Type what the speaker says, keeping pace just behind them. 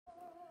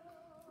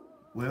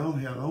Well,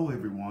 hello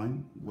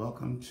everyone.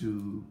 Welcome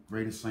to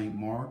Greater St.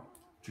 Mark,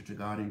 Church of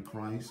God in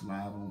Christ,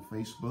 live on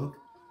Facebook,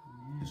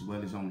 as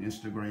well as on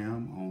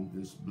Instagram on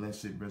this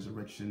blessed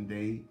Resurrection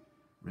Day,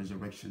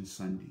 Resurrection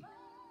Sunday.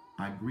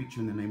 I greet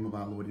you in the name of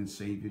our Lord and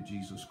Savior,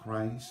 Jesus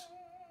Christ.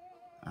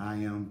 I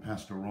am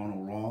Pastor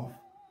Ronald Rolfe,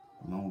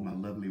 along with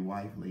my lovely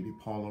wife, Lady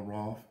Paula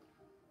Rolfe.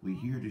 We're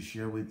here to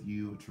share with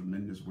you a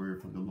tremendous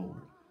word from the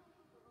Lord.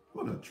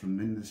 What a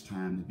tremendous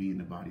time to be in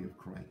the body of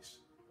Christ.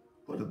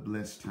 What a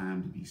blessed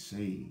time to be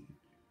saved,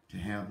 to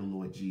have the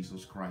Lord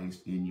Jesus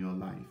Christ in your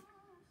life.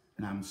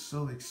 And I'm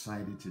so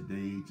excited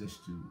today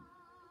just to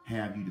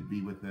have you to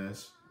be with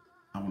us.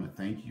 I want to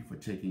thank you for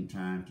taking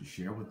time to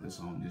share with us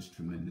on this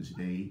tremendous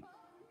day,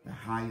 the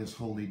highest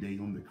holy day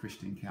on the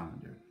Christian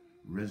calendar,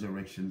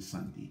 Resurrection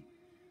Sunday.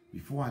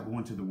 Before I go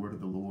into the word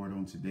of the Lord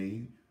on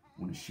today, I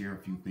want to share a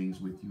few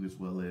things with you, as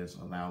well as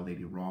allow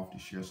Lady Rolfe to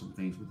share some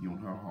things with you on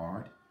her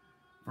heart.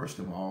 First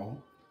of all,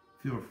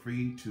 feel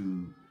free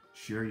to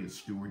share your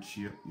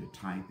stewardship, your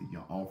tithe, and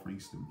your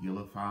offerings through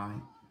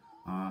Gilify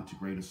to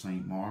Greater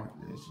St. Mark.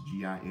 That's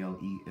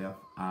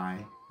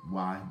Gilefy,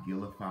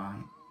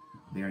 Gilify.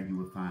 There you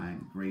will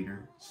find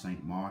Greater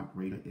St. Mark,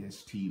 Greater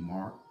St.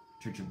 Mark,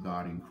 Church of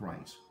God in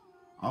Christ.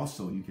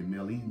 Also, you can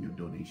mail in your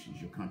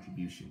donations, your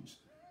contributions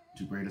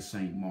to Greater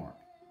St. Mark,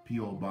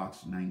 P.O.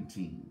 Box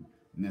 19,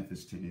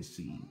 Memphis,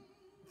 Tennessee,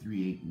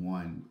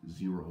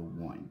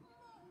 38101.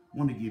 I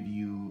want to give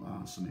you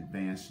some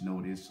advance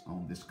notice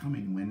on this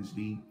coming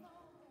Wednesday.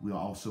 We'll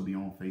also be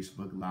on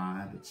Facebook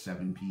Live at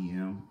 7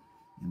 p.m.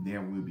 And there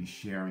we'll be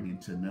sharing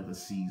into another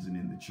season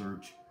in the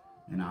church.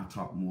 And I'll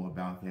talk more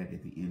about that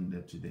at the end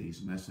of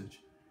today's message.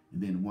 And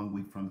then 1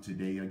 week from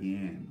today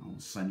again, on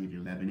Sunday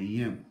at 11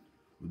 a.m.,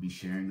 we'll be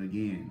sharing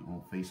again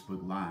on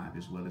Facebook Live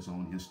as well as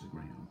on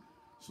Instagram.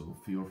 So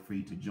feel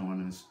free to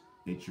join us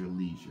at your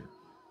leisure.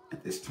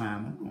 At this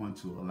time, I'm going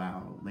to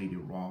allow Lady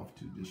Rolfe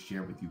to just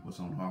share with you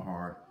what's on her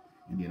heart,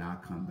 and then I'll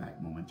come back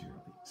momentarily.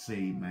 Say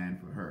amen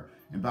for her.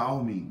 And by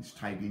all means,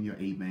 type in your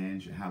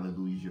amens, your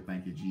hallelujahs, your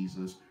thank you,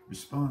 Jesus.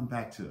 Respond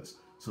back to us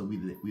so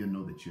we'll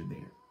know that you're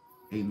there.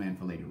 Amen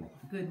for Lady Rolfe.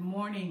 Good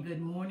morning,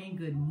 good morning,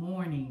 good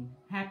morning.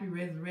 Happy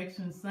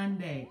Resurrection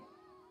Sunday.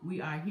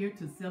 We are here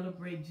to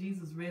celebrate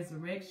Jesus'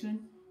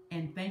 resurrection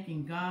and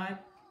thanking God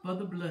for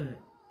the blood.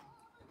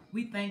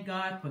 We thank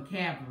God for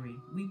Calvary.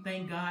 We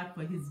thank God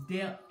for his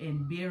death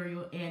and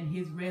burial and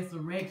his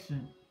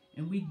resurrection.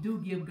 And we do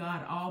give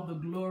God all the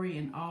glory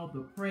and all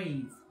the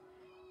praise.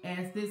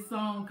 As this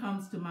song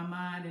comes to my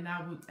mind, and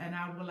I would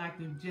like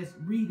to just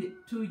read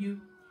it to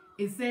you.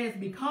 It says,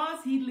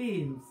 because he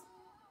lives.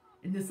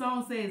 And the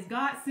song says,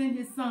 God sent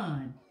his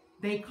son.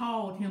 They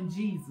called him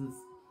Jesus.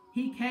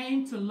 He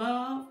came to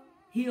love,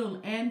 heal,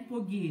 and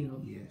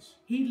forgive. Yes.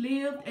 He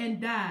lived and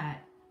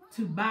died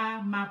to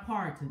buy my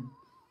pardon.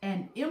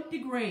 An empty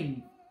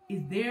grave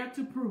is there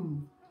to prove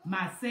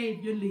my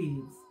Savior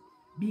lives.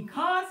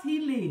 Because he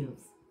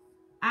lives,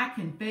 I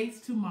can face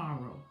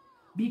tomorrow.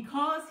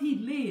 Because he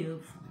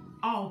lives,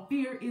 all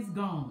fear is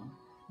gone.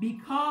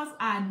 Because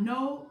I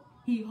know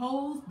he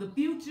holds the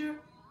future,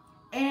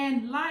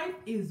 and life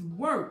is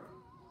worth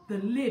the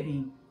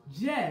living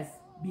just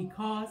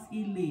because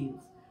he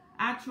lives.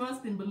 I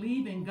trust and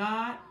believe in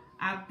God.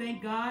 I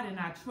thank God and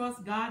I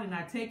trust God and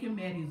I take him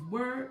at his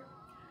word.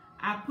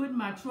 I put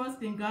my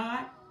trust in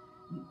God.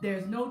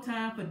 There's no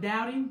time for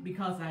doubting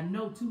because I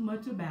know too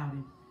much about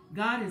him.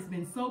 God has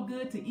been so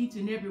good to each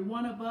and every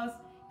one of us,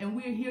 and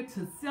we're here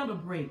to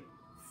celebrate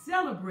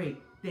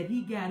that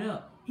he got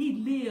up. He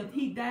lived,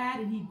 he died,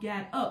 and he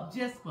got up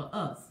just for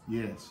us.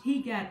 Yes.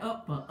 He got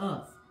up for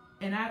us.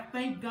 And I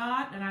thank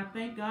God, and I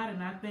thank God,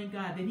 and I thank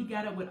God that he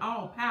got up with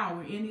all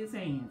power in his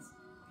hands.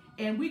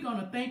 And we're going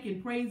to thank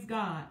and praise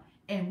God,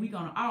 and we're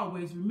going to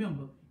always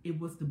remember it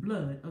was the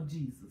blood of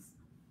Jesus.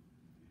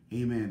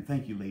 Amen.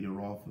 Thank you, Lady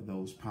Rolfe, for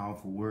those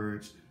powerful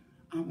words.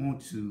 I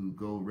want to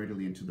go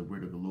readily into the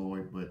word of the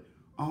Lord, but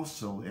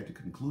also at the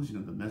conclusion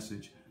of the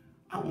message,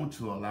 I want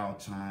to allow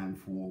time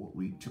for what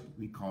we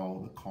typically call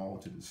the call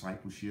to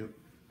discipleship.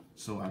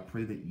 So I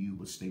pray that you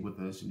will stay with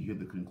us and hear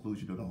the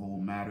conclusion of the whole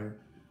matter,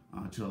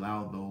 to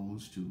allow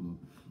those to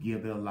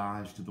give their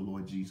lives to the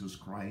Lord Jesus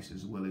Christ,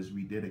 as well as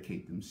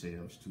rededicate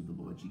themselves to the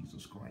Lord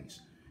Jesus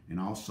Christ. And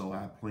also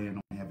I plan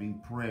on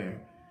having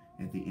prayer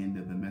at the end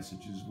of the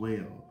message as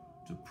well,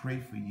 to pray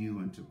for you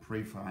and to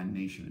pray for our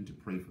nation and to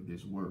pray for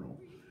this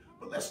world.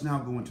 But let's now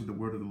go into the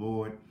word of the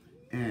Lord.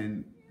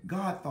 And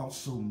God thought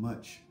so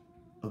much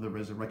of the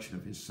resurrection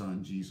of his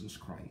son, Jesus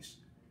Christ,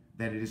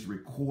 that it is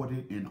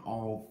recorded in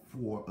all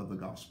 4 of the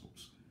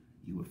Gospels.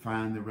 You will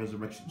find the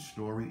resurrection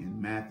story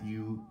in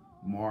Matthew,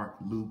 Mark,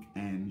 Luke,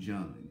 and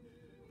John.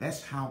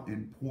 That's how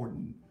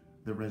important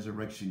the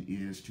resurrection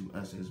is to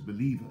us as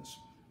believers,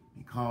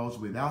 because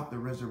without the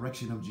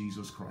resurrection of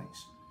Jesus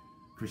Christ,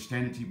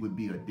 Christianity would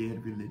be a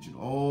dead religion.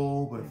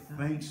 Oh, but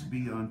thanks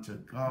be unto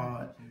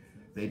God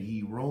that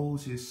he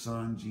rose his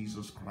son,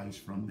 Jesus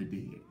Christ, from the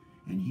dead,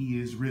 and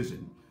he is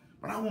risen.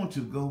 But I want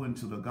to go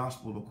into the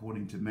gospel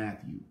according to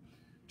Matthew,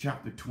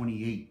 chapter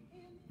 28,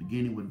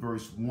 beginning with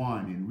verse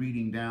 1 and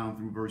reading down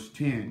through verse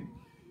 10.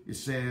 It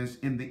says,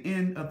 in the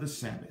end of the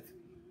Sabbath,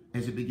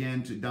 as it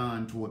began to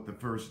dawn toward the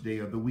first day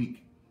of the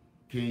week,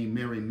 came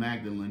Mary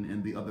Magdalene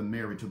and the other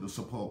Mary to the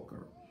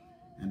sepulchre.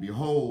 And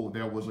behold,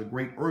 there was a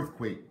great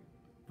earthquake,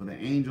 for the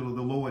angel of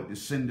the Lord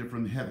descended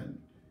from heaven,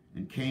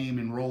 and came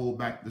and rolled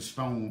back the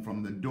stone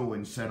from the door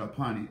and sat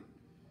upon it.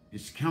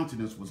 His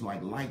countenance was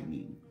like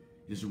lightning,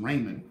 his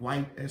raiment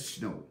white as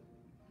snow.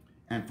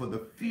 And for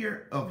the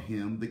fear of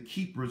him the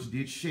keepers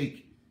did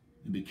shake,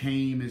 and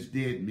became as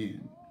dead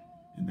men.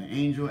 And the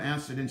angel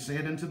answered and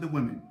said unto the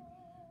women,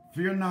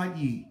 Fear not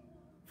ye,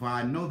 for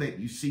I know that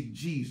you seek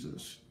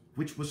Jesus,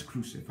 which was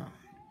crucified.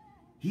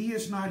 He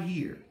is not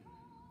here,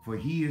 for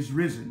he is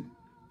risen,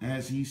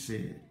 as he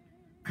said.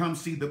 Come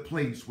see the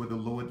place where the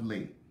Lord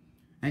lay,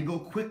 and go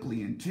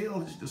quickly and tell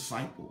his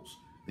disciples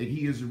that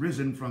he is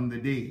risen from the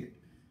dead.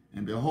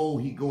 And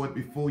behold, he goeth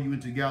before you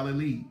into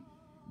Galilee.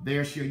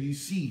 There shall you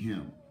see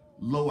him.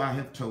 Lo, I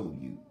have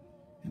told you.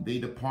 And they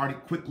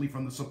departed quickly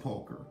from the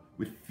sepulchre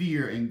with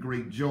fear and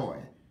great joy,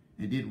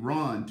 and did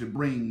run to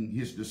bring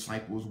his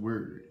disciples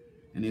word.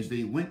 And as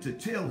they went to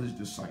tell his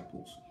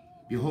disciples,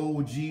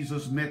 behold,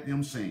 Jesus met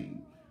them,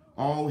 saying,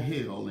 All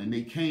hail. And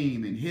they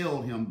came and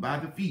held him by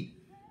the feet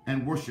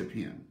and worshiped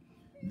him.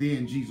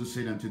 Then Jesus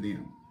said unto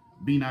them,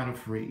 Be not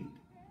afraid.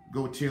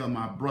 Go tell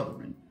my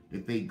brethren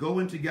that they go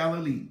into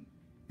Galilee,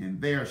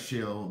 and there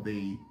shall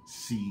they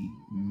see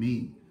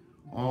me.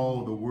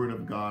 All the word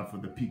of God for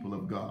the people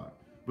of God.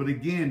 But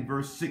again,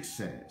 verse 6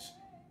 says,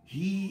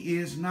 He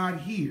is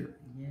not here,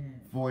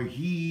 for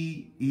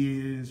he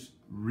is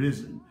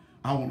risen.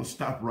 I want to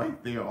stop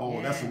right there.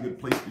 Oh, that's a good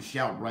place to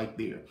shout right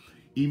there.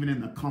 Even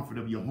in the comfort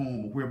of your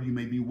home or wherever you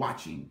may be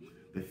watching.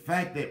 The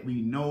fact that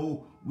we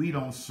know we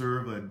don't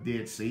serve a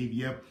dead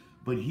Savior,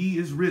 but he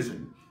is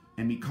risen.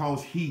 And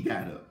because he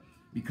got up,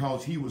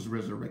 because he was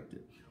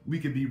resurrected, we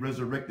can be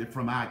resurrected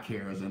from our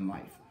cares in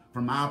life,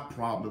 from our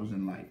problems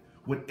in life.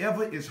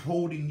 Whatever is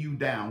holding you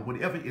down,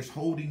 whatever is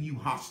holding you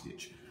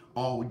hostage,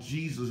 oh,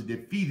 Jesus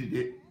defeated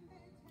it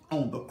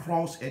on the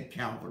cross at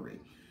Calvary.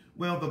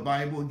 Well, the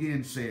Bible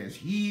again says,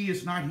 he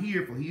is not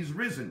here, for he's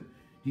risen.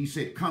 He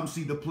said, come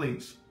see the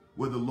place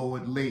where the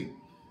Lord lay.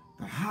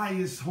 The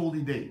highest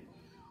holy day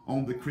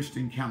on the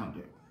Christian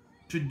calendar.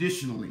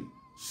 Traditionally,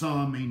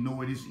 some may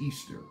know it is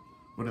Easter,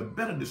 but a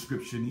better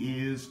description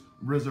is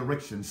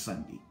Resurrection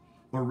Sunday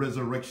or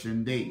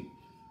Resurrection Day.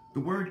 The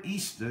word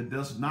Easter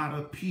does not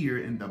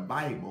appear in the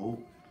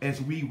Bible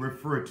as we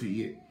refer to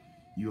it.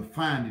 You'll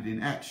find it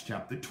in Acts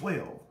chapter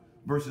 12,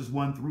 verses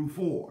 1 through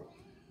 4.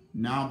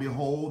 Now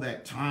behold,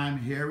 that time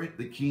Herod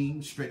the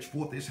king stretched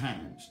forth his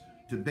hands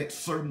to vex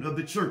certain of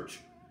the church,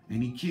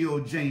 and he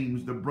killed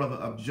James, the brother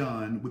of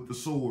John, with the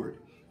sword.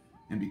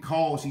 And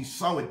because he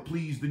saw it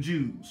pleased the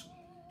Jews,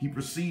 he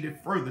proceeded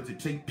further to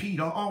take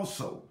Peter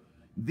also.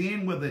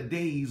 Then were the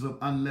days of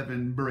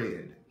unleavened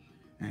bread.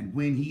 And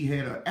when he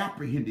had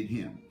apprehended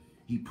him,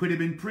 he put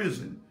him in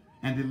prison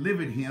and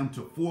delivered him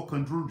to 4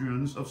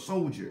 quadrillions of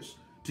soldiers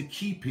to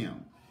keep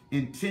him,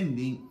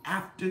 intending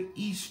after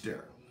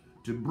Easter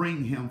to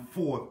bring him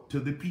forth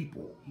to the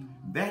people.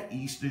 That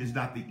Easter is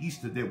not the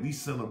Easter that we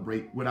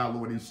celebrate with our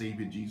Lord and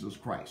Savior Jesus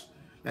Christ.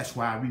 That's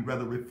why we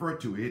rather refer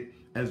to it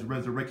as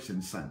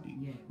Resurrection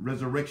Sunday,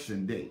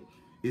 Resurrection Day.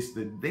 It's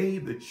the day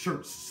the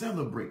church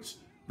celebrates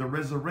the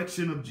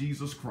resurrection of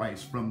Jesus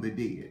Christ from the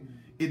dead.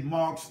 It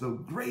marks the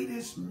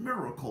greatest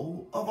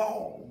miracle of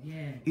all.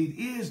 It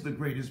is the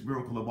greatest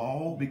miracle of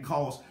all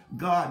because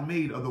God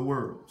made other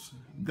worlds.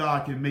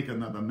 God can make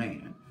another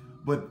man.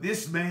 But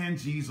this man,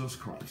 Jesus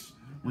Christ,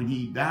 when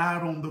he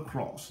died on the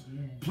cross,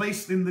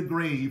 placed in the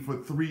grave for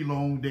 3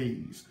 long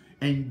days,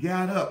 and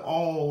got up,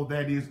 all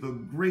that is the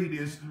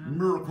greatest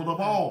miracle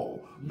of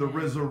all, the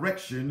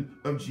resurrection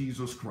of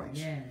Jesus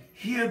Christ.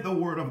 Hear the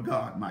word of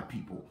God, my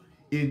people,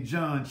 in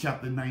John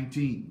chapter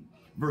 19,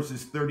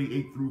 verses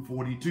 38 through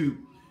 42.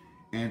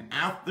 And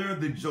after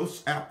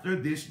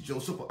this,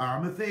 Joseph of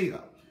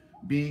Arimathea,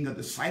 being a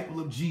disciple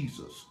of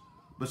Jesus,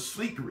 but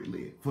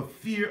secretly, for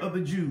fear of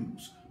the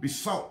Jews,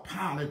 besought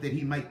Pilate that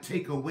he might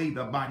take away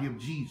the body of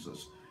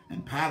Jesus.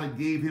 And Pilate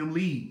gave him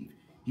leave.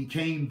 He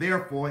came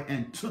therefore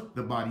and took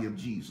the body of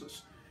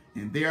Jesus.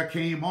 And there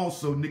came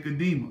also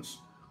Nicodemus,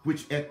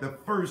 which at the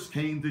first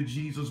came to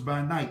Jesus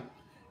by night,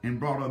 and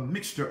brought a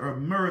mixture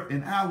of myrrh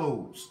and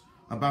aloes,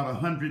 about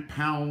 100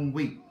 pound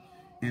weight.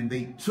 And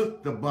they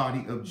took the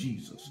body of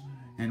Jesus,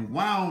 and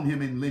wound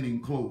him in linen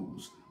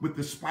clothes, with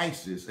the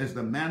spices, as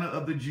the manner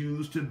of the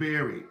Jews to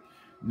bury.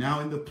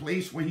 Now in the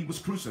place where he was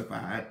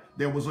crucified,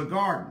 there was a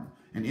garden,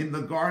 and in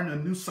the garden a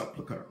new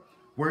sepulchre,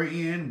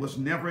 wherein was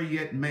never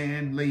yet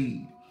man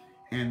laid.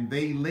 And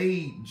they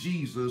laid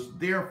Jesus,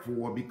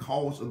 therefore,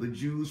 because of the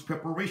Jews'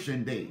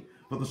 preparation day,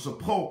 for the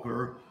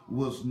sepulchre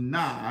was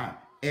nigh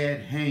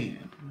at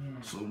hand.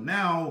 So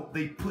now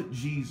they put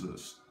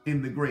Jesus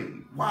in the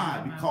grave.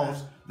 Why?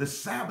 Because the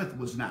Sabbath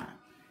was nigh.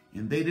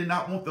 And they did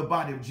not want the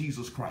body of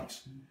Jesus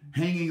Christ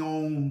hanging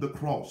on the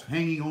cross,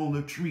 hanging on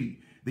the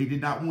tree. They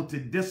did not want to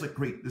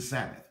desecrate the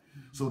Sabbath.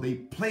 So they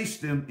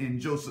placed him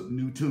in Joseph's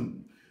new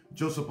tomb,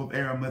 Joseph of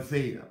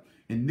Arimathea.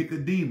 And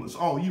Nicodemus,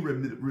 oh, you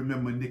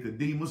remember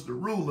Nicodemus, the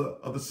ruler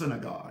of the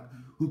synagogue,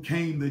 who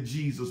came to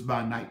Jesus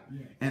by night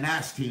and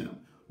asked him,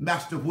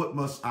 Master, what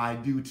must I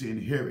do to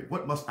inherit?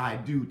 What must I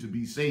do to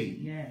be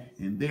saved? Yes.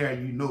 And there,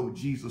 you know,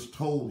 Jesus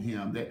told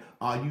him that,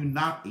 are you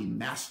not a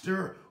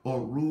master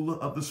or ruler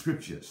of the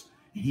scriptures?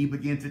 And he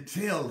began to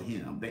tell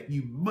him that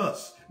you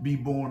must be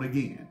born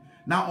again,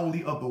 not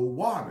only of the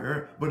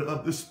water, but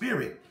of the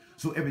Spirit.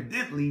 So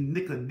evidently,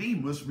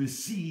 Nicodemus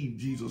received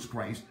Jesus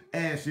Christ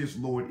as his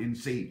Lord and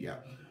Savior.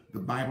 The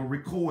Bible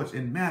records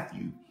in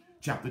Matthew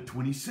chapter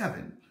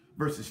 27,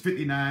 verses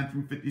 59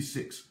 through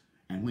 56.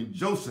 And when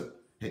Joseph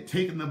had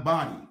taken the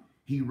body,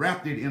 he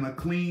wrapped it in a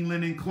clean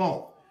linen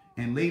cloth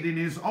and laid it in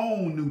his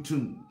own new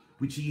tomb,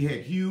 which he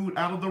had hewed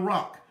out of the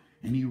rock.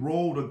 And he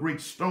rolled a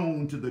great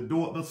stone to the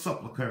door of the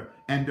sepulchre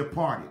and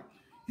departed.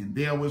 And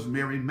there was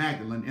Mary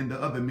Magdalene and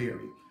the other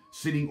Mary,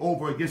 sitting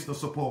over against the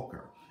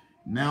sepulchre.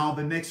 Now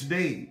the next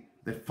day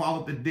that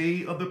followed the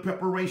day of the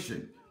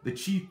preparation, the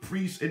chief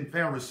priests and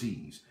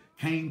Pharisees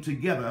came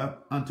together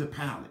unto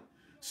Pilate,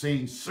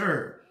 saying,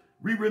 Sir,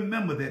 we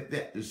remember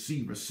that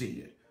deceiver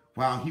said,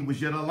 while he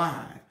was yet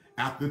alive,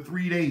 after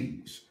 3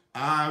 days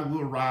I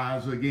will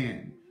rise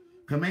again.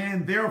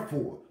 Command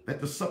therefore that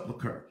the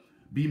sepulchre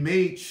be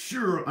made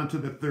sure unto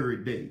the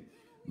 3rd day,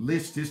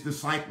 lest his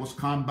disciples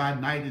come by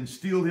night and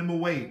steal him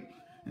away,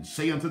 and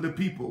say unto the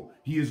people,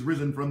 he is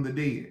risen from the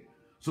dead.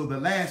 So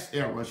the last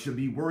error shall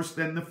be worse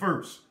than the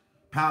first.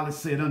 Pilate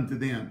said unto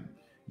them,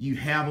 you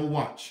have a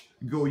watch,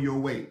 go your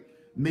way,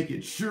 make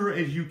it sure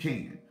as you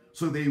can.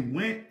 So they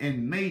went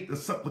and made the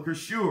sepulchre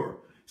sure,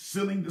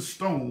 sealing the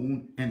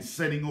stone and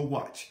setting a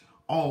watch.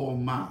 Oh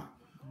my,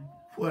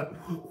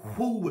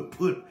 who would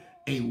put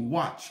a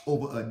watch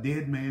over a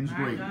dead man's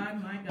grave?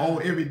 My God. Oh,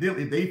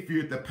 evidently they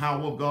feared the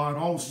power of God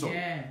also,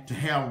 to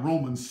have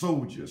Roman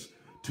soldiers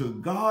to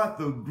guard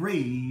the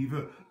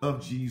grave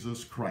of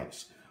Jesus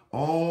Christ.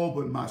 Oh,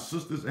 but my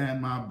sisters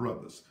and my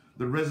brothers,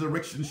 the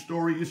resurrection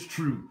story is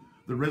true.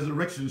 The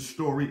resurrection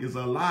story is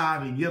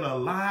alive and yet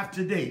alive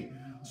today.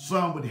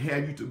 Some would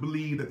have you to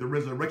believe that the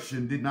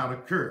resurrection did not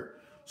occur.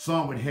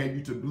 Some would have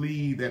you to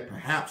believe that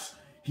perhaps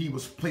he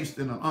was placed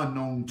in an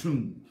unknown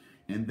tomb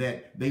and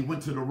that they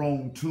went to the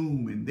wrong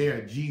tomb and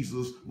there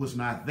Jesus was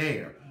not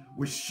there.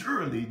 Well,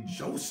 surely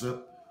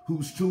Joseph,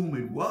 whose tomb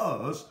it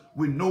was,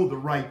 would know the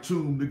right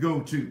tomb to go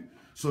to.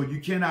 So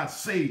you cannot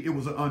say it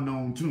was an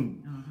unknown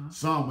tomb.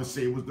 Some would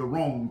say it was the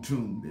wrong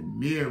tomb, that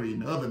Mary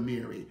and the other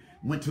Mary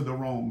went to the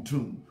wrong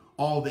tomb.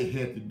 All they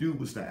had to do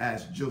was to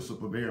ask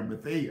Joseph of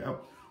Arimathea,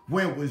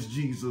 where was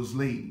Jesus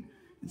laid?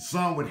 And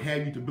some would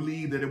have you to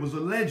believe that it was a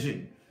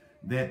legend,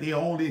 that they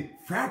only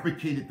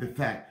fabricated the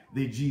fact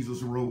that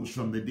Jesus rose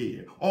from the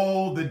dead.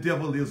 Oh, the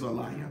devil is a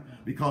liar,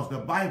 because the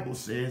Bible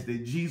says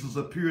that Jesus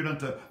appeared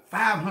unto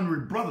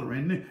 500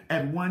 brethren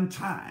at one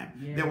time.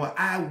 There were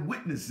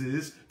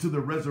eyewitnesses to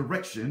the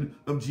resurrection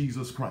of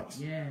Jesus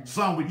Christ.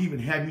 Some would even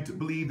have you to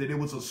believe that it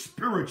was a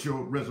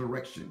spiritual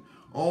resurrection.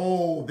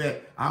 Oh,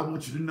 that I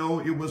want you to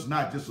know it was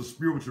not just a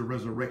spiritual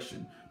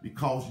resurrection,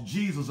 because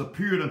Jesus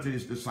appeared unto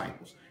his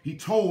disciples. He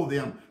told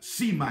them,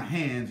 see my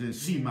hands and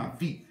see my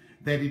feet,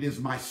 that it is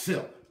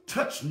myself.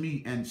 Touch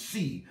me and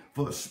see,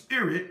 for the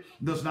spirit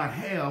does not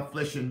have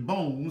flesh and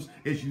bones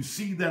as you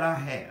see that I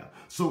have.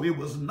 So it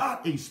was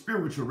not a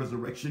spiritual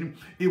resurrection.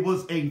 It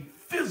was a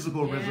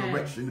physical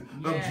resurrection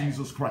of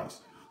Jesus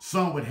Christ.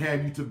 Some would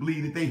have you to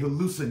believe that they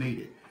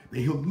hallucinated.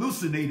 They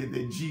hallucinated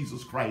that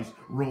Jesus Christ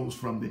rose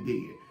from the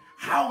dead.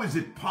 How is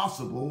it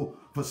possible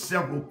for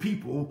several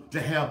people to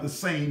have the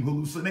same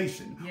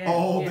hallucination?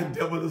 The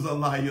devil is a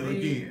liar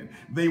again.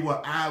 They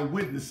were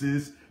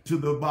eyewitnesses to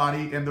the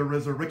body and the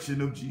resurrection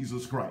of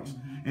Jesus Christ.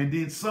 And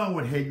then some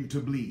would have you to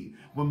believe,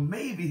 well,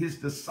 maybe his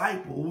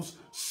disciples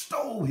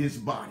stole his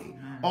body.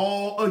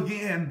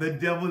 Again, the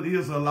devil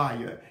is a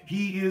liar.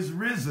 He is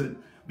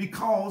risen.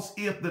 Because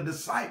if the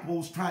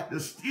disciples tried to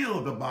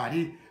steal the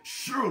body,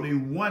 surely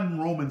one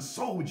Roman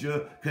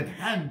soldier could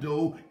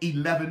handle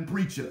 11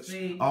 preachers.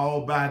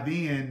 By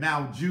then,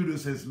 now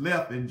Judas has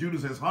left and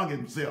Judas has hung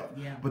himself.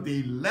 But the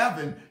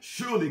 11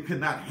 surely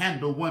could not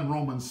handle one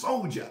Roman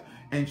soldier.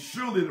 And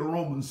surely the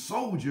Roman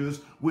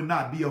soldiers would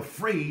not be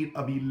afraid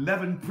of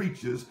 11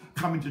 preachers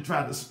coming to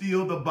try to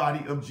steal the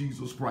body of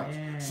Jesus Christ.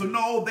 So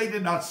no, they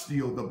did not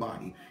steal the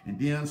body. And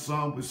then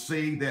some would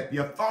say that the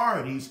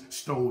authorities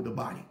stole the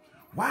body.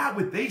 Why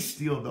would they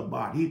steal the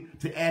body?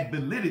 To add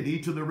validity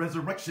to the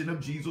resurrection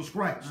of Jesus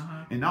Christ.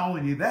 And not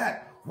only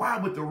that, why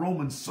would the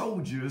Roman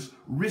soldiers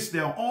risk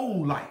their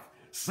own life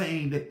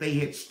saying that they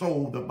had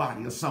stole the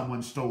body or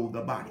someone stole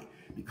the body?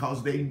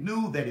 Because they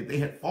knew that if they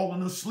had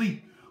fallen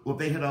asleep or if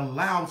they had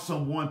allowed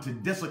someone to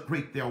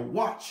desecrate their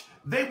watch,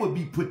 they would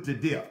be put to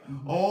death.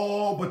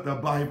 But the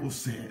Bible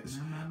says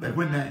that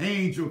when the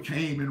angel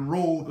came and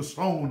rolled the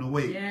stone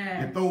away,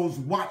 that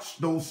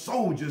those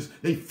soldiers,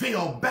 they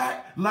fell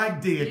back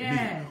like dead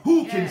men.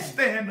 Who can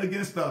stand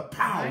against the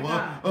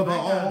power of the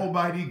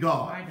Almighty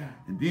God?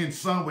 And then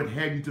some would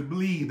have you to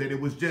believe that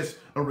it was just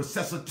a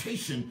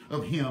resuscitation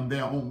of him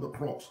there on the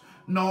cross.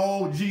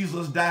 No,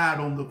 Jesus died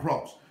on the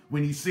cross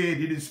when he said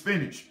it is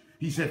finished.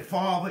 He said,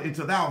 Father,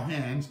 into thy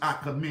hands I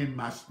commend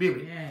my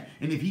spirit. Yes.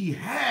 And if he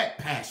had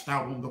passed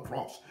out on the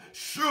cross,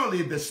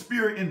 surely the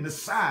spirit in the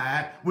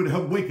side would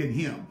have awakened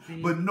him.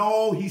 See? But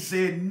no, he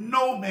said,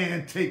 no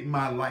man take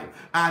my life.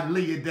 I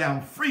lay it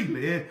down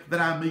freely that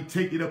I may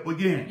take it up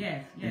again.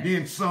 Yes, yes. And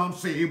then some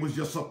say it was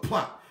just a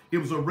plot. It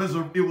was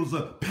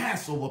a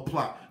Passover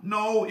plot.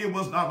 No, it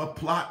was not a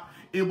plot.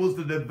 It was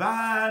the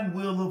divine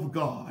will of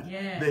God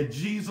that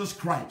Jesus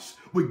Christ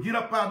would get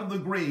up out of the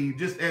grave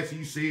just as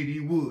he said he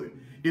would.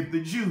 If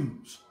the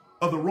Jews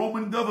of the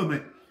Roman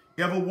government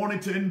ever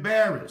wanted to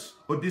embarrass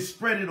or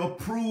discredit or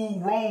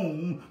prove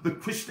wrong the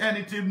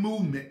Christianity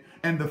movement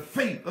and the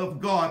faith of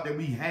God that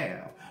we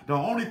have, the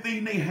only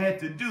thing they had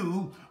to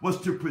do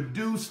was to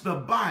produce the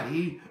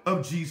body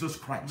of Jesus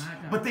Christ.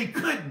 But they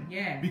couldn't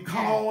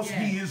because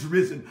he is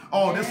risen.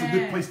 Oh, that's a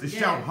good place to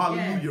shout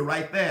hallelujah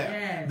right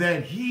there.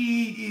 That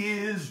he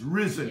is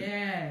risen.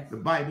 The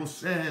Bible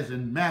says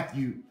in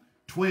Matthew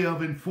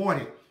 12 and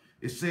 40,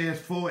 it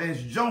says, for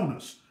as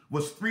Jonas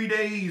was 3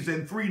 days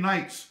and 3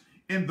 nights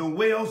in the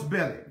whale's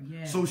belly,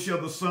 so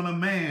shall the Son of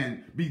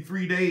Man be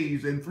 3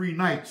 days and 3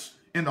 nights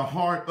in the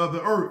heart of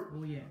the earth.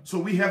 So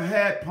we have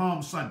had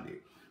Palm Sunday.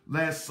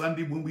 Last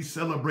Sunday when we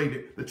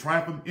celebrated the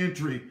triumphant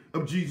entry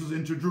of Jesus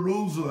into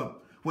Jerusalem,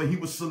 where he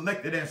was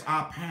selected as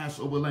our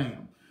Passover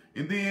lamb.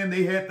 And then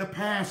they had the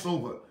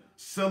Passover,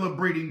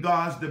 celebrating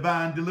God's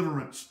divine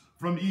deliverance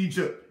from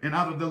Egypt and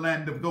out of the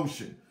land of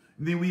Goshen.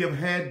 And then we have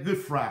had Good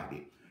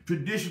Friday,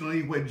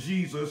 traditionally where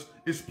Jesus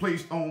is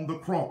placed on the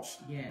cross.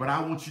 But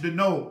I want you to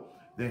know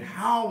that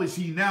how is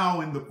he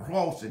now in the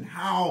cross and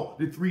how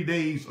the 3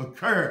 days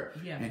occur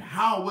and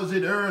how was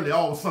it early?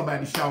 Oh,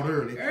 somebody shout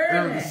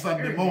early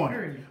Sunday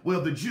morning.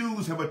 Well, the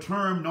Jews have a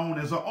term known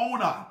as an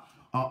onah.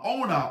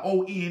 Onah,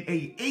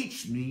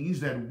 O-N-A-H,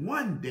 means that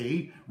one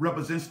day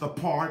represents the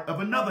part of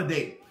another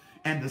day.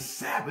 And the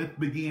Sabbath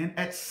began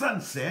at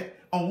sunset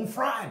on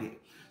Friday.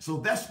 So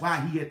that's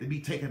why he had to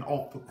be taken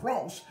off the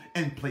cross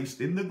and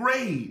placed in the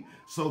grave.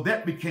 So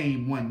that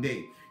became one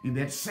day. And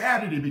that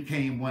Saturday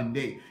became one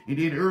day. And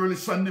then early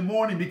Sunday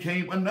morning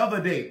became another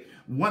day.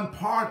 One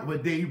part of a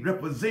day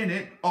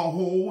represented a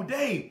whole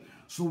day.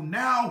 So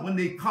now when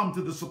they come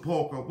to the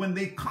sepulchre, when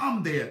they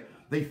come there,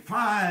 they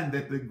find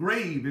that the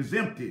grave is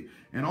empty.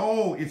 And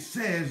oh, it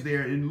says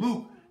there in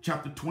Luke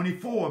chapter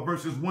 24,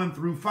 verses 1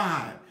 through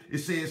 5. It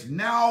says,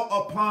 now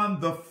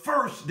upon the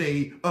first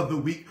day of the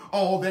week,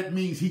 all that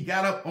means he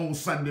got up on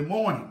Sunday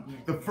morning,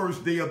 the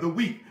first day of the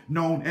week,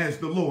 known as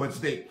the Lord's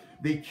Day.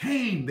 They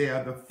came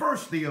there the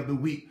first day of the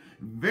week,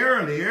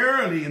 very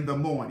early in the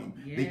morning.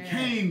 They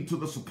came to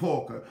the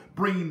sepulchre,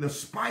 bringing the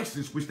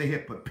spices which they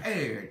had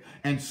prepared,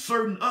 and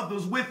certain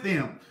others with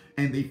them.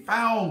 And they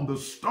found the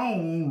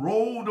stone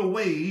rolled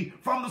away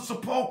from the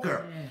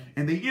sepulchre.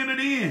 And they entered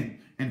in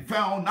and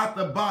found not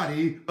the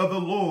body of the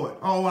Lord.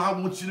 Oh, I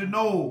want you to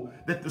know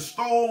that the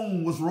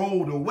stone was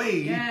rolled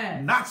away,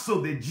 not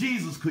so that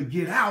Jesus could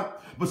get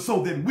out, but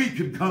so that we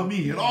could come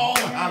in. Oh,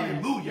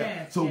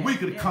 hallelujah. So we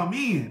could come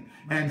in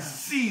and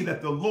see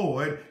that the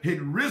Lord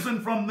had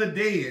risen from the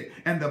dead.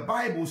 And the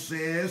Bible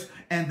says,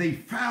 and they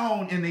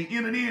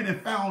entered in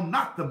and found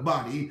not the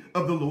body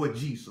of the Lord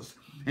Jesus.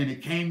 And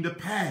it came to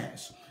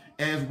pass,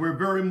 as we're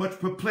very much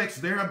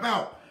perplexed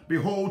thereabout,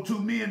 behold, 2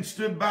 men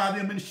stood by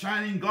them in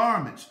shining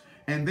garments,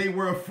 and they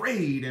were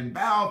afraid and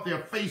bowed their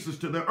faces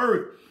to the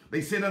earth.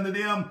 They said unto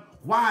them,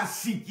 why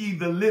seek ye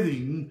the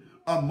living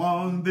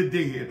among the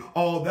dead?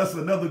 Oh, that's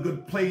another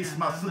good place,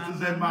 my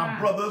sisters and my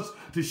brothers,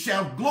 to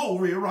shout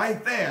glory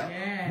right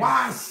there.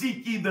 Why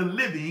seek ye the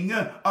living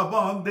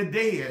among the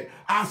dead?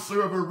 I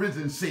serve a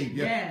risen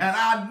Savior, and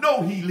I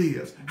know he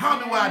lives.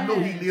 How do I know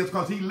he lives?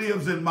 Because he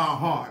lives in my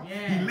heart.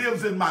 He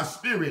lives in my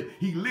spirit.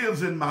 He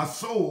lives in my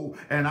soul,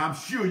 and I'm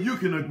sure you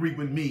can agree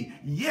with me.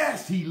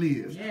 Yes, he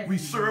lives. We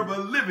serve a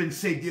living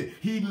Savior.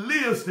 He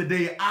lives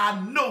today. I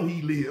know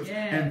he lives,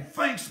 and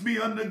thanks be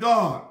unto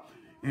God.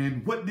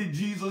 And what did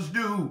Jesus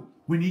do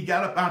when he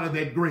got up out of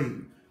that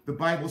grave? The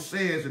Bible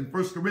says in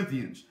 1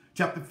 Corinthians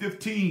chapter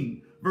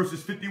 15,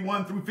 verses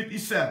 51 through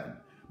 57,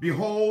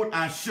 behold,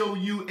 I show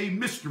you a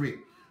mystery.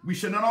 We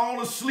shall not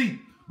all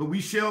sleep, but we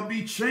shall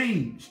be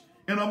changed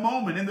in a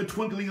moment, in the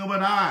twinkling of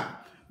an eye.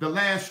 The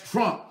last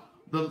trump,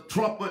 the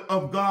trumpet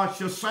of God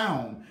shall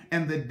sound,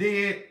 and the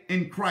dead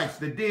in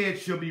Christ, the dead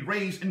shall be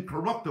raised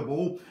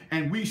incorruptible,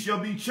 and we shall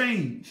be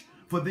changed.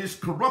 For this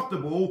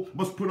corruptible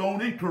must put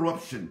on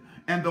incorruption,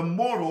 and the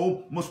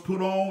mortal must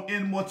put on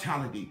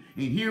immortality.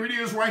 And here it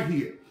is right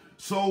here.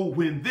 So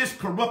when this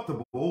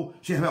corruptible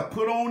shall have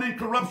put on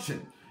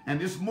incorruption, and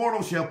this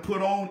mortal shall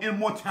put on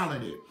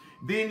immortality,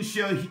 then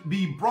shall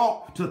be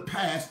brought to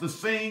pass the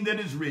saying that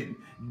is written,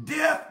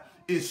 death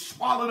is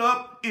swallowed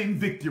up in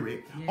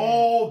victory.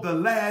 All the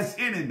last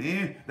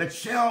enemy that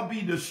shall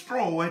be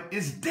destroyed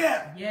is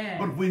death.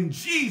 But when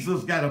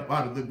Jesus got up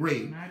out of the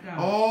grave,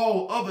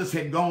 all others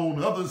had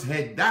gone, others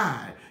had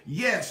died.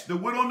 Yes, the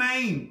widow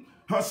named,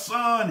 her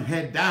son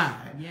had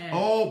died.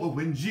 Oh, but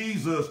when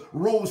Jesus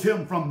rose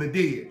him from the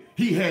dead,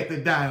 he had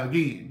to die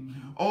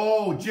again.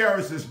 Oh,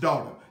 Jairus'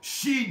 daughter,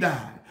 she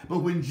died. But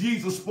when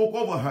Jesus spoke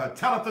over her,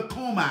 Talitha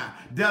cumi,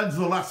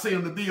 damsel, I say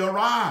unto thee,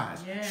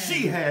 arise. Yes.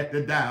 She had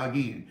to die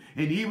again.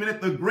 And even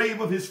at the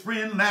grave of his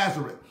friend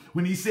Lazarus,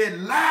 when he said,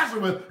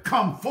 Lazarus,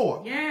 come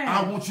forth. Yes.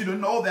 I want you to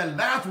know that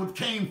Lazarus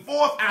came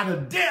forth out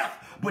of death,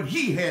 but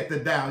he had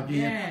to die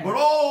again. Yes. But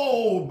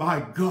oh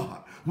my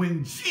God,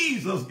 when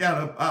Jesus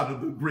got up out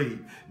of the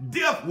grave,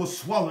 death was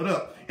swallowed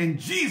up. And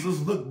Jesus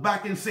looked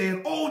back and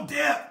said, O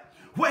death,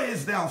 where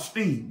is thou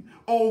sting?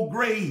 O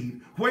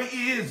grave, where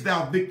is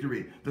thou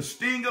victory? The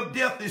sting of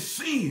death is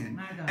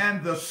sin,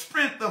 and the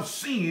strength of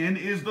sin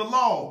is the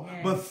law.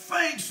 Yes. But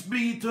thanks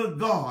be to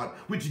God,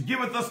 which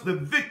giveth us the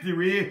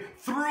victory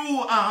through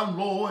our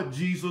Lord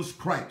Jesus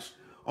Christ.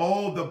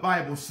 Oh, the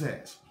Bible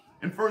says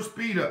in 1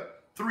 Peter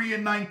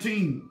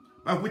 3:19,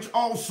 by which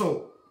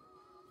also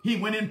he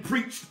went and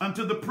preached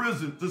unto the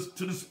prison,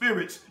 to the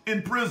spirits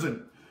in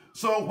prison.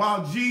 So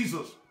while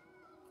Jesus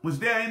was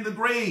there in the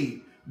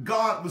grave,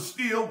 God was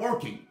still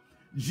working.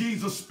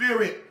 Jesus'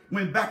 spirit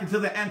went back into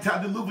the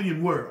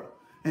antediluvian world,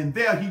 and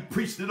there he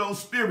preached to those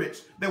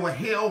spirits that were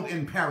held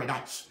in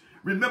paradise.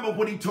 Remember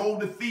what he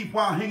told the thief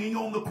while hanging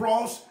on the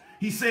cross?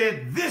 He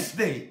said, this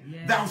day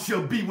thou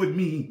shalt be with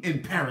me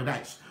in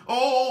paradise.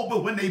 Oh,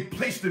 but when they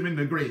placed him in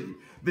the grave,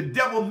 the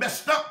devil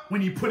messed up when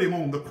he put him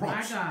on the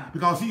cross.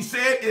 Because he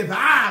said, if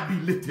I be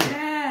lifted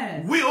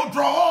up, will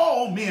draw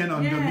all men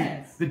unto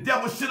me. The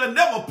devil should have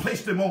never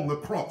placed him on the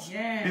cross.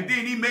 And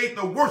then he made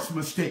the worst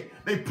mistake.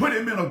 They put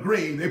him in a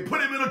grave. They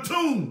put him in a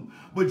tomb.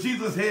 But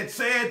Jesus had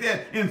said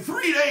that in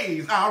 3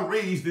 days I'll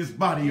raise this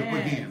body up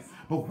again.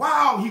 But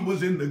while he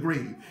was in the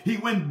grave, he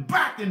went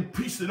back and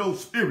preached to those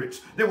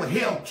spirits that were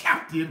held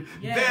captive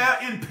there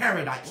in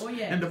paradise.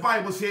 And the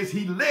Bible says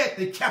he led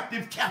the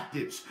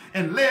captives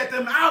and led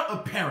them out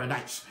of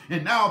paradise.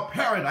 And now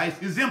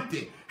paradise is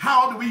empty.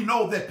 How do we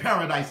know that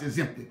paradise is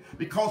empty?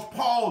 Because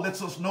Paul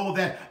lets us know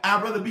that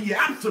I'd rather be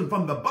absent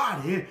from the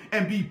body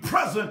and be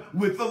present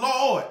with the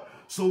Lord.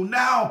 So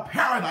now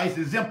paradise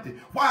is empty.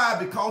 Why?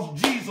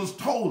 Because Jesus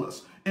told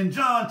us in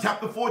John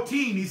chapter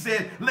 14, he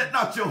said, let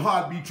not your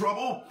heart be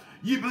troubled.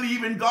 You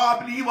believe in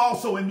God, believe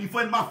also in me.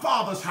 For in my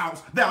Father's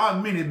house there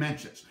are many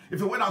mansions.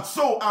 If it were not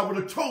so, I would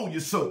have told you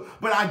so.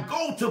 But I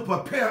go to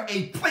prepare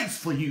a place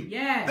for you.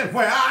 That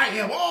where I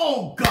am,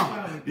 oh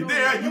God,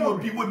 there you will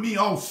be with me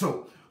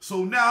also.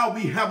 So now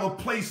we have a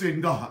place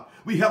in God.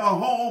 We have a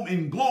home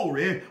in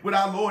glory with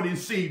our Lord and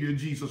Savior,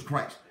 Jesus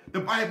Christ.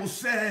 The Bible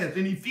says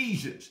in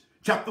Ephesians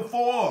chapter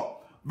 4,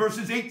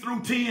 verses 8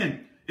 through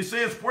 10, it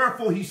says,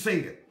 wherefore he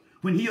said,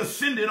 when he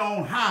ascended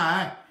on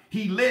high,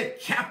 he led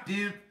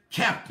captive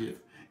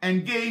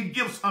and gave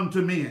gifts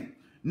unto men.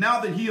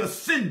 Now that he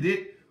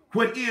ascended,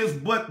 what is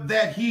but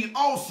that he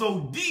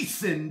also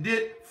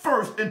descended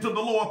first into the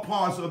lower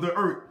parts of the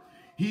earth.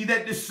 He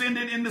that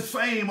descended in the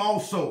same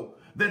also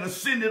that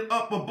ascended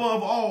up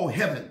above all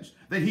heavens,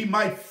 that he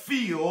might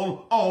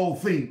fill all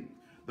things.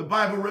 The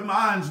Bible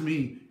reminds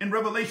me in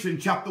Revelation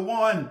chapter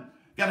 1,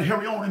 got to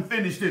hurry on and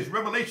finish this.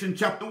 Revelation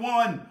chapter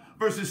 1,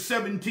 verses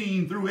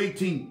 17 through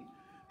 18.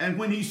 And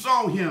when he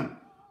saw him,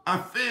 I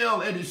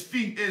fell at his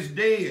feet as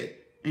dead,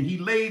 and he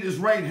laid his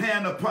right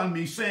hand upon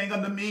me, saying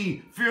unto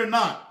me, fear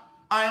not,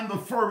 I am the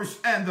first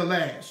and the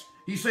last.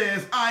 He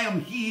says, I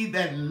am he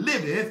that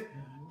liveth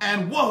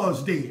and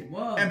was dead.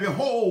 And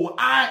behold,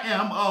 I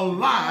am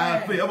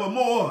alive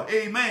forevermore.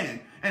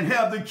 Amen. And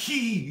have the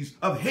keys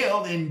of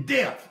hell and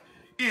death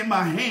in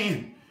my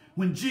hand.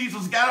 When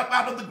Jesus got up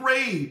out of the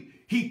grave,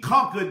 he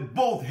conquered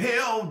both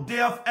hell,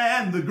 death,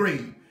 and the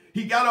grave.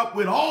 He got up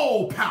with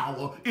all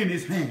power in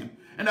his hand.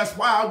 And that's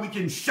why we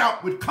can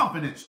shout with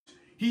confidence,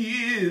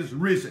 he is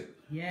risen.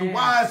 The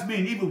wise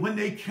men, even when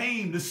they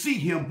came to see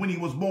him when he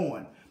was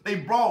born, they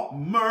brought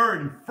myrrh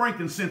and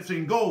frankincense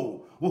and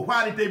gold. Well,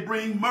 why did they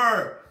bring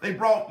myrrh? They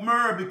brought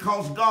myrrh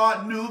because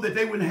God knew that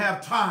they wouldn't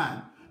have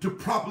time to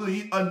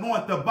properly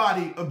anoint the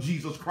body of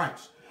Jesus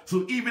Christ.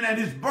 So even at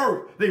his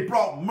birth, they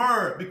brought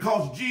myrrh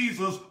because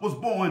Jesus was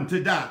born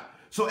to die.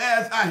 So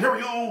as I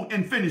hurry on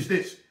and finish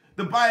this,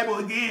 the Bible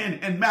again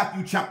in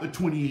Matthew chapter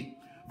 28,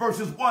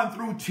 verses 1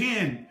 through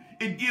 10,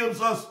 it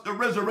gives us the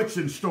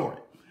resurrection story.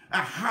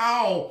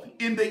 How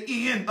in the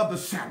end of the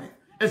Sabbath,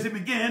 as it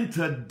began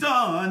to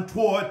dawn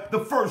toward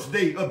the first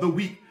day of the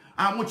week,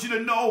 I want you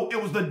to know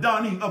it was the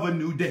dawning of a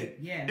new day.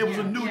 It was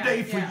a new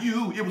day for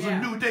you. It was a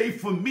new day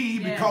for me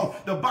because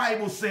the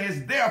Bible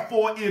says,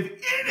 therefore,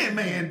 if any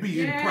man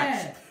be in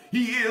Christ,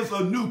 he is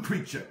a new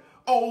creature.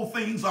 Old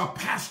things are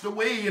passed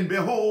away, and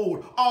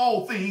behold,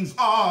 all things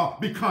are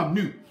become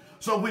new.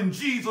 So when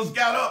Jesus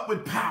got up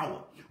with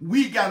power,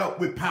 we got up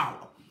with power.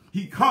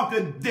 He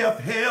conquered death,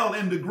 hell,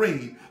 and the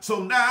grave.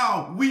 So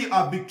now we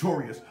are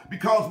victorious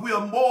because we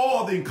are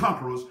more than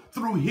conquerors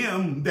through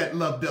him that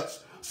loved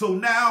us. So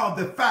now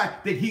the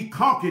fact that he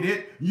conquered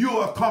it,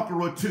 you're a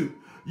conqueror too.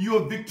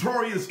 You're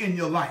victorious in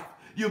your life.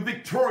 You're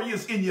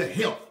victorious in your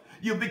health.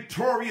 You're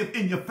victorious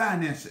in your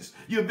finances.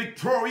 You're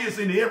victorious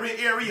in every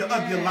area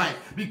of your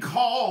life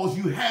because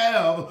you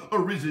have a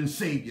risen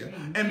Savior.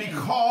 And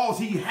because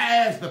he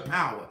has the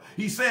power.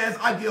 He says,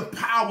 I give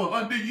power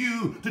unto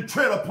you to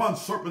tread upon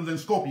serpents and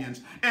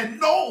scorpions, and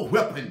no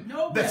weapon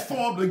that's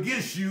formed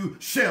against you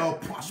shall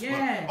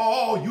prosper.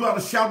 Oh, you ought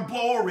to shout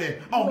glory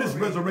on this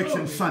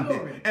Resurrection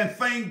Sunday. And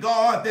thank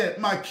God that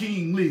my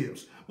King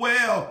lives.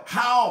 Well,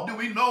 how do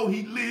we know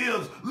he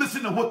lives?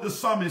 Listen to what the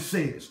psalmist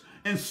says.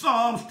 In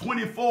Psalms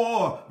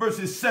 24,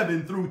 verses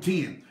 7 through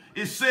 10.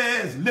 It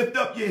says, lift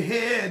up your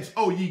heads,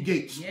 O ye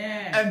gates,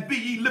 and be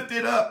ye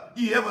lifted up,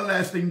 ye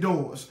everlasting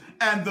doors,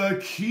 and the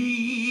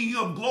King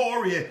of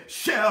glory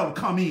shall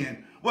come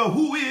in. Well,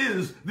 who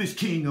is this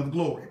King of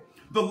glory?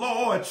 The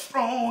Lord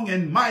strong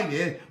and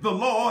mighty, the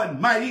Lord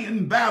mighty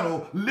in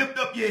battle. Lift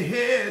up your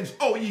heads,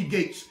 O ye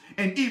gates,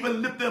 and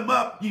even lift them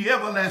up, ye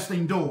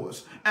everlasting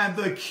doors, and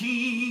the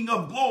King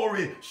of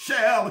glory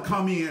shall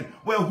come in.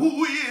 Well,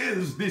 who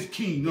is this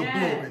King of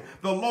glory?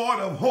 The Lord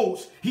of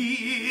hosts.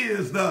 He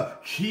is the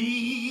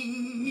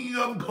King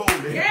of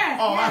glory.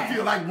 I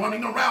feel like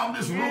running around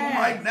this room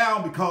right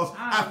now because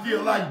I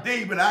feel like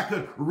David. I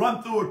could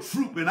run through a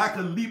troop and I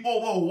could leap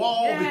over a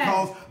wall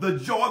because the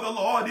joy of the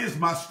Lord is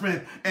my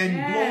strength.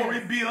 And glory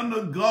be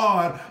unto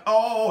God.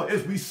 Oh,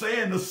 as we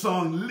say in the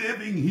song,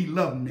 living he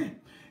loved me.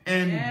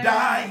 And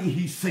dying,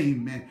 he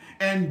saved me.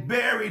 And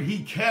buried,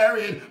 he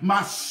carried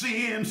my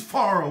sins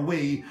far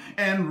away.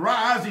 And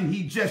rising,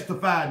 he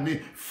justified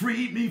me,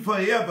 freed me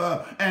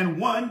forever. And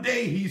one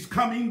day he's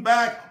coming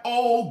back.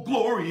 Oh,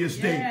 glorious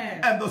day.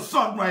 And the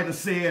songwriter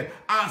said,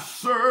 I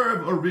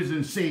serve a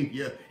risen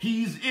Savior.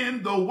 He's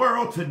in the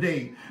world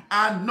today.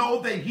 I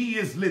know that he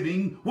is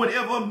living,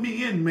 whatever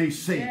men may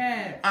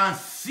say. I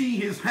see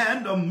his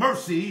hand of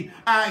mercy.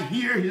 I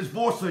hear his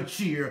voice of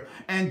cheer.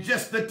 And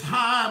just the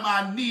time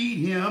I need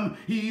him,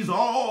 he's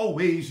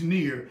always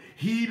near.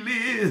 He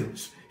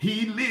lives.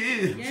 He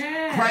lives.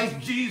 Christ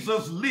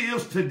Jesus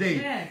lives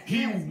today.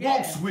 He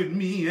walks with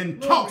me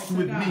and talks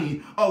with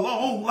me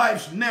along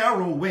life's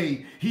narrow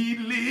way. He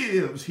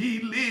lives. He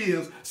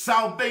lives.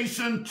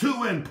 Salvation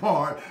to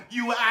impart.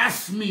 You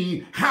ask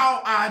me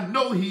how I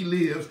know he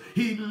lives.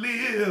 He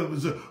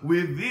lives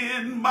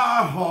within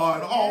my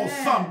heart. Oh,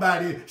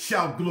 somebody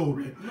shout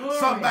glory.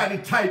 Somebody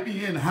type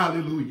in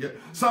hallelujah.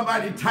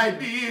 Somebody type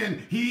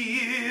in he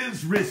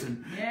is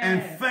risen.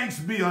 And thanks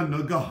be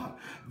unto God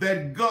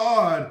that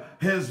God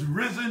has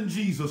risen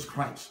Jesus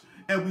Christ.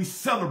 And we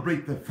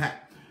celebrate the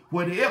fact,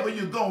 whatever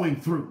you're going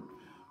through,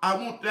 I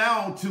want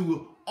now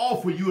to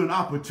offer you an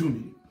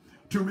opportunity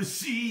to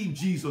receive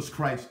Jesus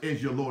Christ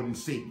as your Lord and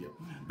Savior.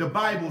 The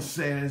Bible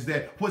says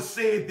that what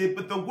saith it,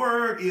 but the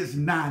word is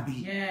nigh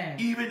thee,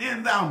 even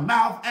in thy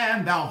mouth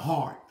and thy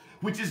heart,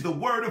 which is the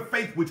word of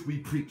faith which we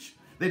preach.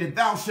 That if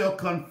thou shalt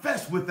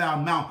confess with thy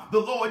mouth the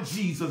Lord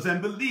Jesus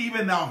and believe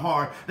in thy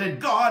heart that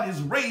God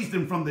has raised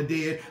him from the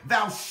dead,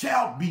 thou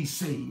shalt be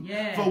saved.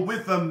 For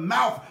with the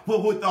mouth, for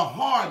with the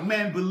heart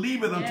man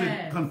believeth unto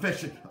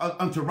confession,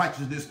 unto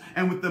righteousness,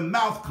 and with the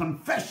mouth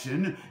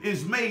confession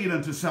is made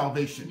unto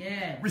salvation.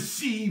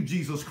 Receive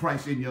Jesus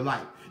Christ in your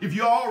life. If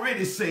you're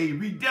already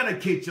saved,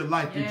 rededicate your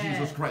life to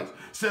Jesus Christ.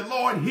 Say,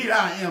 Lord, here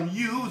I am.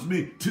 Use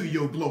me to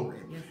your glory.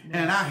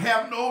 And I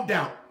have no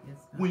doubt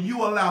when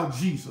you allow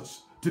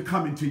Jesus to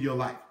come into your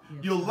life,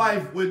 your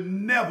life would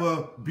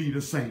never be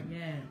the same.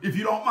 If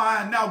you don't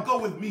mind, now go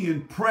with me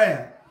in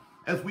prayer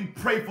as we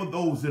pray for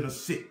those that are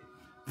sick.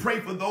 Pray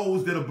for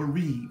those that are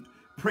bereaved.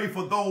 Pray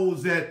for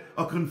those that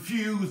are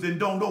confused and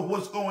don't know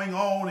what's going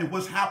on and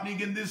what's happening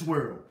in this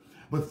world.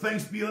 But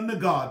thanks be unto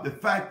God, the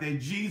fact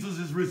that Jesus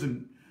is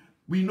risen.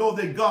 We know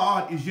that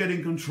God is yet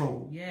in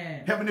control.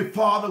 Heavenly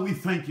Father, we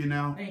thank you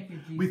now.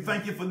 We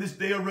thank you for this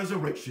day of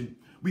resurrection.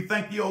 We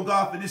thank you, oh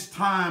God, for this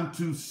time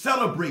to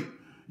celebrate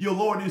your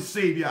Lord and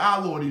Savior,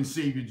 our Lord and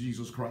Savior,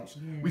 Jesus Christ.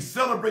 We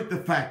celebrate the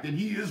fact that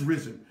he is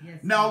risen.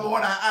 Now,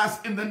 Lord, I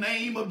ask in the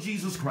name of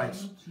Jesus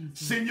Christ,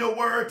 send your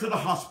word to the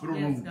hospital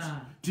rooms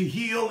to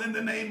heal in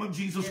the name of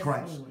Jesus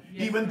Christ.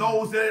 Even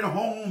those that are at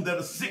home that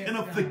are sick and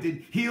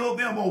afflicted, heal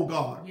them, oh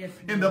God,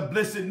 in the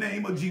blessed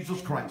name of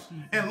Jesus Christ.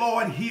 And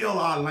Lord, heal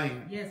our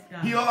land.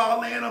 Heal our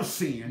land of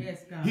sin.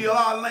 Heal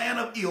our land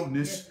of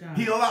illness.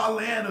 Heal our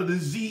land of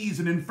disease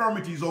and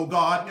infirmities, oh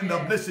God, in the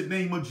blessed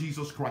name of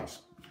Jesus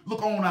Christ.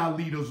 Look on our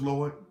leaders,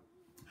 Lord.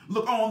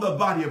 Look on the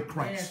body of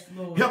Christ.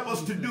 Help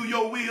us to do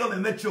your will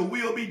and let your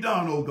will be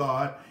done, oh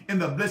God, in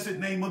the blessed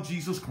name of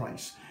Jesus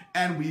Christ.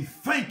 And we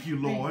thank you,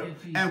 Lord,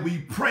 and we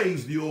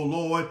praise thee, oh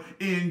Lord,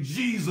 in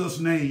Jesus'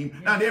 name.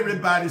 Now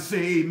everybody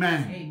say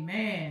amen.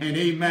 Amen. And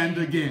amen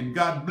again.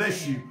 God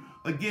bless you.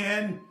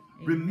 Again,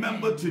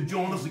 remember to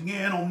join us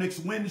again on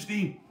next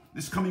Wednesday,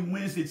 this coming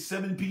Wednesday at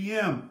 7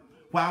 p.m.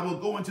 where I will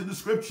go into the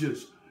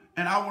scriptures.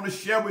 And I want to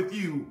share with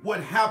you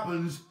what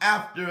happens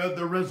after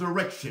the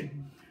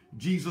resurrection.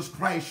 Jesus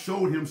Christ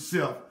showed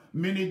himself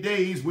many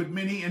days with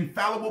many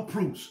infallible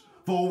proofs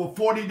for over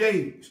 40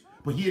 days.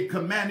 But he had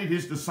commanded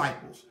his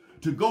disciples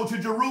to go to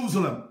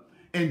Jerusalem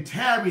and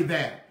tarry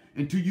there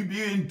until you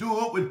be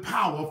endued with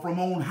power from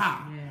on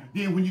high.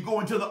 Then when you go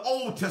into the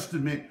Old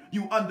Testament,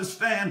 you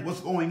understand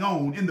what's going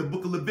on in the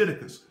book of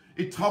Leviticus.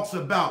 It talks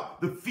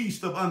about the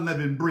Feast of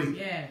Unleavened Bread.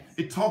 Yes.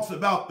 It talks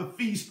about the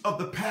Feast of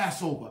the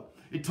Passover.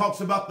 It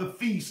talks about the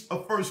Feast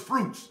of First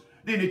Fruits.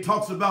 Then it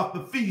talks about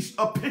the Feast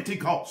of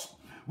Pentecost.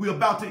 We're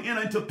about to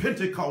enter into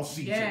Pentecost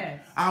season.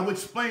 Yes. I'll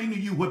explain to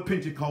you what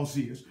Pentecost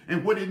is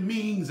and what it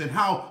means and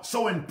how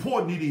so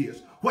important it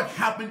is. What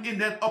happened in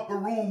that upper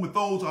room with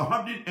those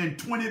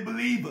 120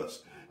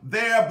 believers.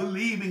 They're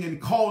believing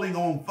and calling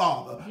on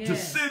Father to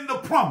send the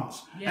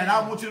promise. And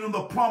I want you to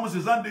know the promise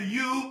is under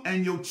you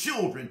and your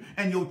children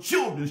and your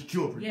children's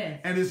children.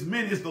 And as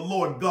many as the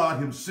Lord God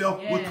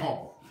himself will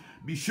call.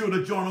 Be sure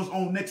to join us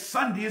on next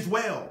Sunday as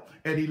well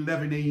at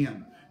 11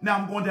 a.m. Now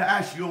I'm going to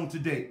ask you on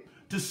today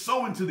to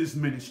sow into this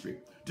ministry,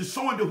 to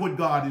sow into what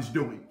God is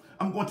doing.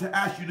 I'm going to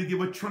ask you to give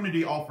a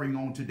Trinity offering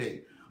on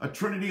today. A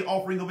Trinity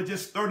offering of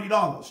just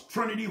 $30.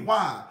 Trinity,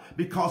 why?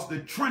 Because the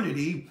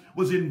Trinity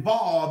was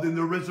involved in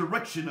the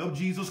resurrection of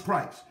Jesus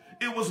Christ.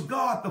 It was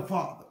God the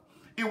Father.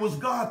 It was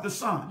God the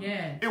Son.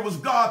 It was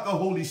God the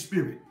Holy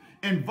Spirit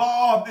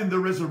involved in the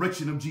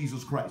resurrection of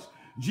Jesus Christ.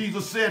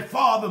 Jesus said,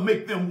 Father,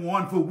 make them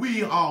one, for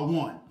we are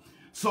one.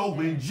 So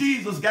when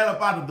Jesus got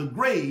up out of the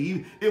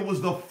grave, it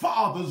was the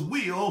Father's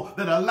will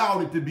that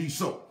allowed it to be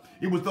so.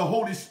 It was the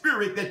Holy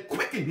Spirit that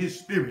quickened his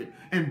spirit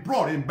and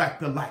brought him back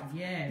to life.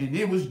 And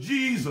it was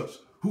Jesus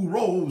who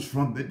rose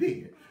from the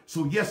dead.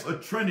 So yes, a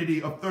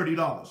Trinity of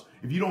 $30.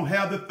 If you don't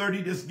have the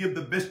 30, just give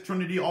the best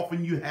Trinity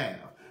offering you have.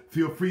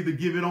 Feel free to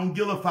give it on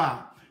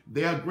Gillify.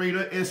 They're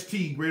Greater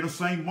ST, Greater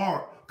St.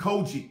 Mark,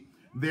 COGIC.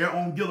 They're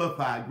on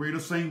Gillify, Greater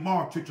St.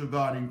 Mark, Church of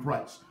God in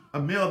Christ.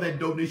 Mail that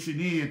donation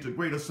in to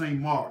Greater St.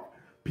 Mark,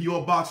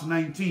 P.O. Box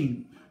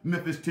 19,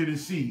 Memphis,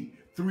 Tennessee,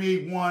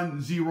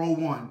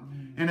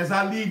 38101. And as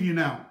I leave you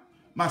now,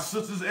 my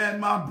sisters and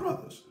my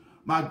brothers,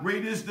 my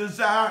greatest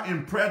desire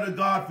and prayer to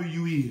God for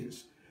you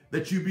is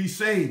that you be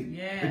saved,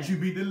 that you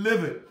be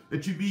delivered,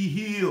 that you be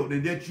healed,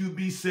 and that you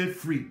be set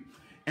free.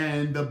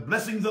 And the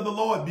blessings of the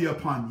Lord be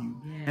upon you.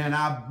 And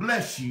I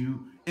bless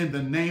you in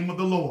the name of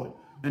the Lord.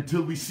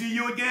 Until we see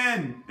you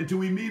again, until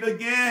we meet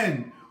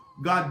again,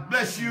 God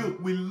bless you.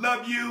 We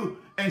love you.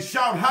 And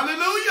shout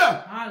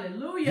hallelujah.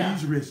 Hallelujah.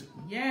 He's risen.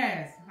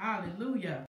 Yes. Hallelujah.